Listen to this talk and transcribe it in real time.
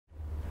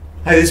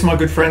Hey, this is my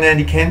good friend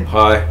Andy Kent.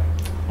 Hi.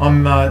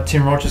 I'm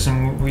Tim Rogers,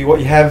 and what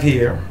you have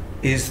here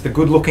is the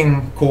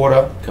good-looking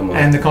quarter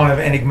and the kind of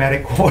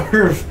enigmatic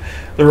quarter of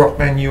the rock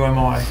band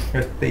UMI.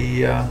 At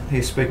the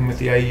here speaking with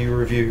the AU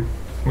Review,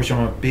 which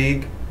I'm a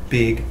big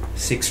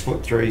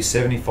 6'3",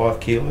 75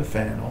 kilo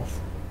fan of.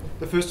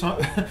 The first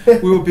time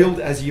we were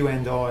billed as You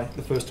and I.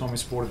 The first time we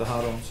sported the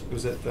hard-ons, it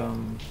was at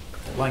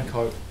Lane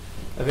Cove.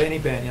 Of any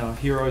band,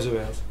 heroes of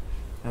ours.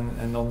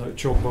 And on the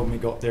chalkboard we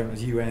got there, it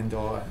was You and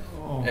I.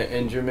 Oh.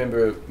 And do you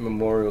remember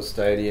Memorial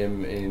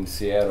Stadium in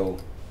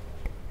Seattle?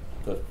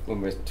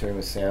 When we were touring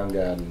with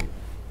Soundgarden,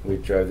 we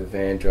drove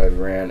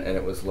around, and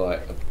it was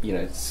like,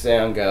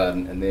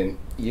 Soundgarden, and then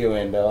You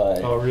and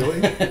I. Oh, really?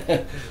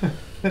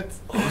 That's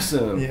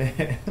awesome.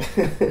 Yeah.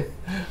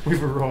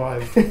 We've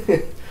arrived.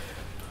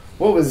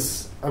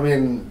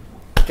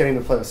 Getting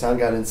to play with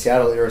Soundgarden in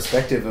Seattle,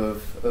 irrespective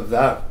of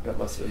that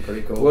must have been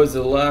pretty cool. It was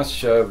the last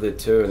show of the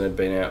tour, and they'd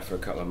been out for a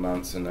couple of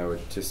months, and they were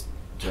just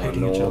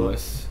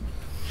ginormous.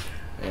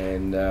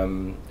 And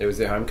it was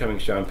their homecoming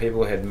show, and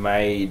people had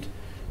made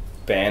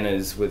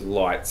banners with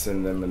lights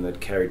in them, and they'd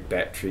carried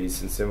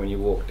batteries, and so when you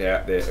walked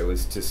out there, it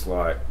was just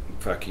like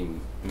fucking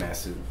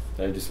massive.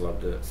 They just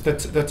loved it.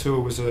 That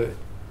tour was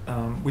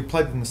we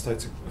played in the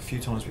States a few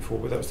times before,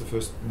 but that was the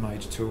first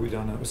major tour we'd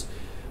done.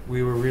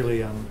 We were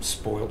really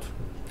spoiled.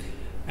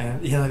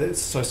 And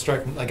it's so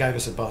straight. They gave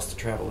us a bus to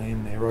travel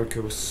in. Their road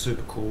crew was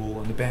super cool,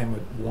 and the band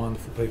were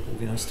wonderful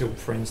people. Still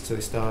friends to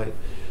this day.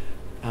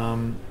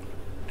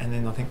 And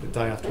then I think the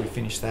day after we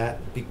finished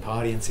that big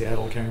party in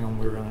Seattle, carrying on,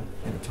 we were in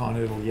a tiny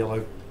little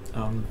yellow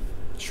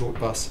short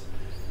bus,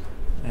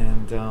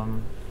 and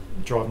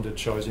driving to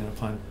shows.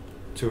 Playing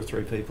 2 or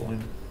 3 people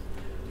in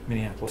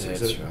Minneapolis. It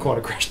was quite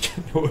a crash to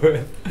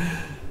Earth.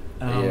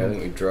 I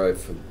think we drove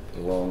for a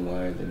long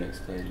way the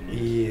next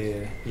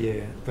day.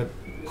 Yeah, but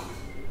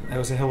that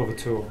was a hell of a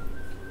tour.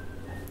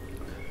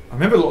 I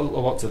remember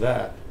lots of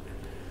that.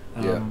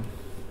 Yeah,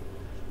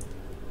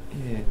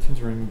 I tend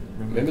to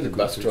remember the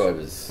bus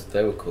drivers.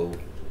 They were cool.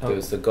 There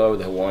was the guy with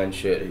the Hawaiian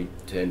shirt who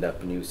turned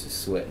up and he was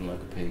just sweating like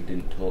a pig,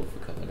 didn't talk for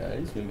a couple of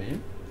days. Remember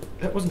him?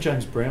 That wasn't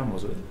James Brown,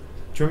 was it? Do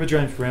you remember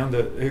James Brown?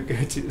 Who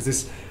is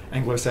this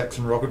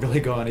Anglo-Saxon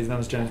rockabilly guy, and his name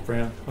was James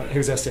Brown. He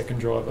was our second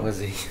driver. Was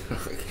he?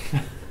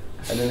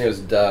 And then there was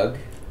Doug.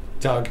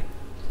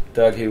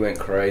 Doug, he went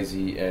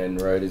crazy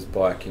and rode his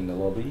bike in the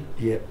lobby.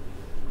 Yeah.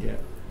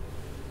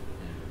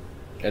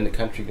 And the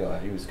country guy,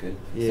 he was good.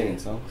 Yeah. Singing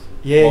songs.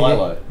 Yeah.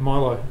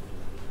 Milo.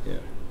 Yeah.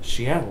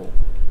 Seattle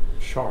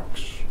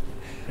Sharks.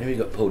 Maybe he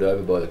got pulled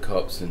over by the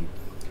cops, and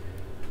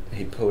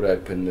he pulled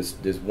open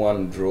there's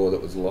one drawer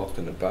that was locked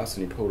in the bus,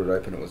 and he pulled it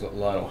open. It was like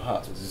Lionel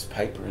Hutz. It was just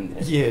paper in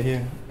there.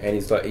 Yeah. And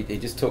he's like, he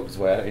just talked his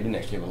way out. He didn't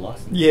actually have a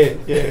license.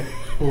 Yeah.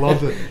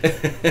 Loved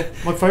it.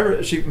 My favourite,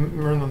 actually,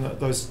 remember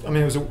those. It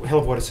was a hell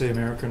of a way to see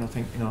America, and I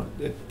think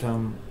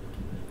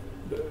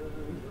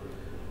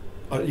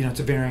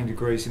to varying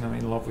degrees. I'm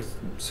in love with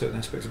certain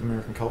aspects of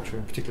American culture,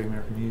 and particularly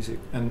American music.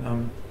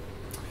 And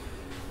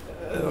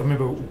I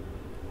remember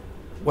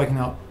waking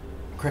up,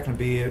 cracking a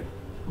beer,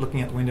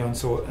 looking out the window, and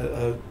saw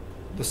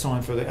the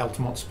sign for the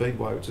Altamont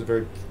Speedway, which is a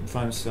very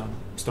famous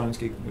Stones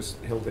gig, was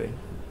held there.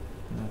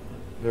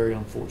 Very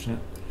unfortunate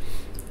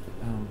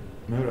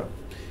murder.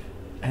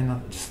 And I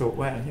just thought,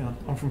 wow,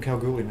 I'm from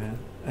Kalgoorlie, man,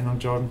 and I'm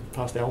driving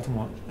past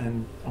Altamont,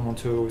 and I'm on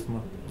tour with my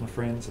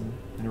friends and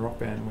in a rock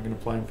band, and we're going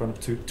to play in front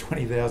of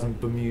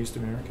 20,000 bemused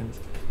Americans.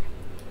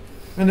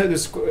 And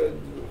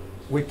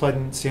we played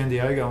in San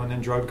Diego, and then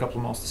drove a couple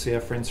of miles to see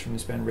our friends from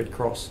this band, Redd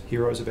Kross,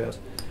 heroes of ours,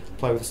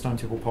 play with the Stone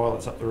Temple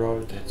Pilots up the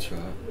road. That's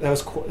right. That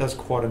was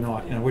quite a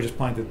night. We're just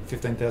playing to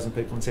 15,000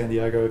 people in San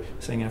Diego,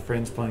 seeing our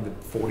friends playing to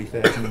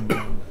 40,000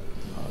 in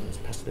it's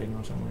Pasadena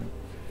or somewhere.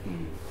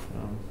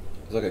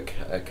 It was like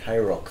a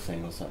K-Rock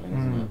thing or something,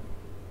 wasn't it?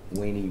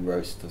 Weenie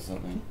roast or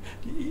something.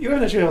 You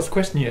haven't actually asked a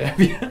question yet,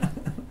 have you?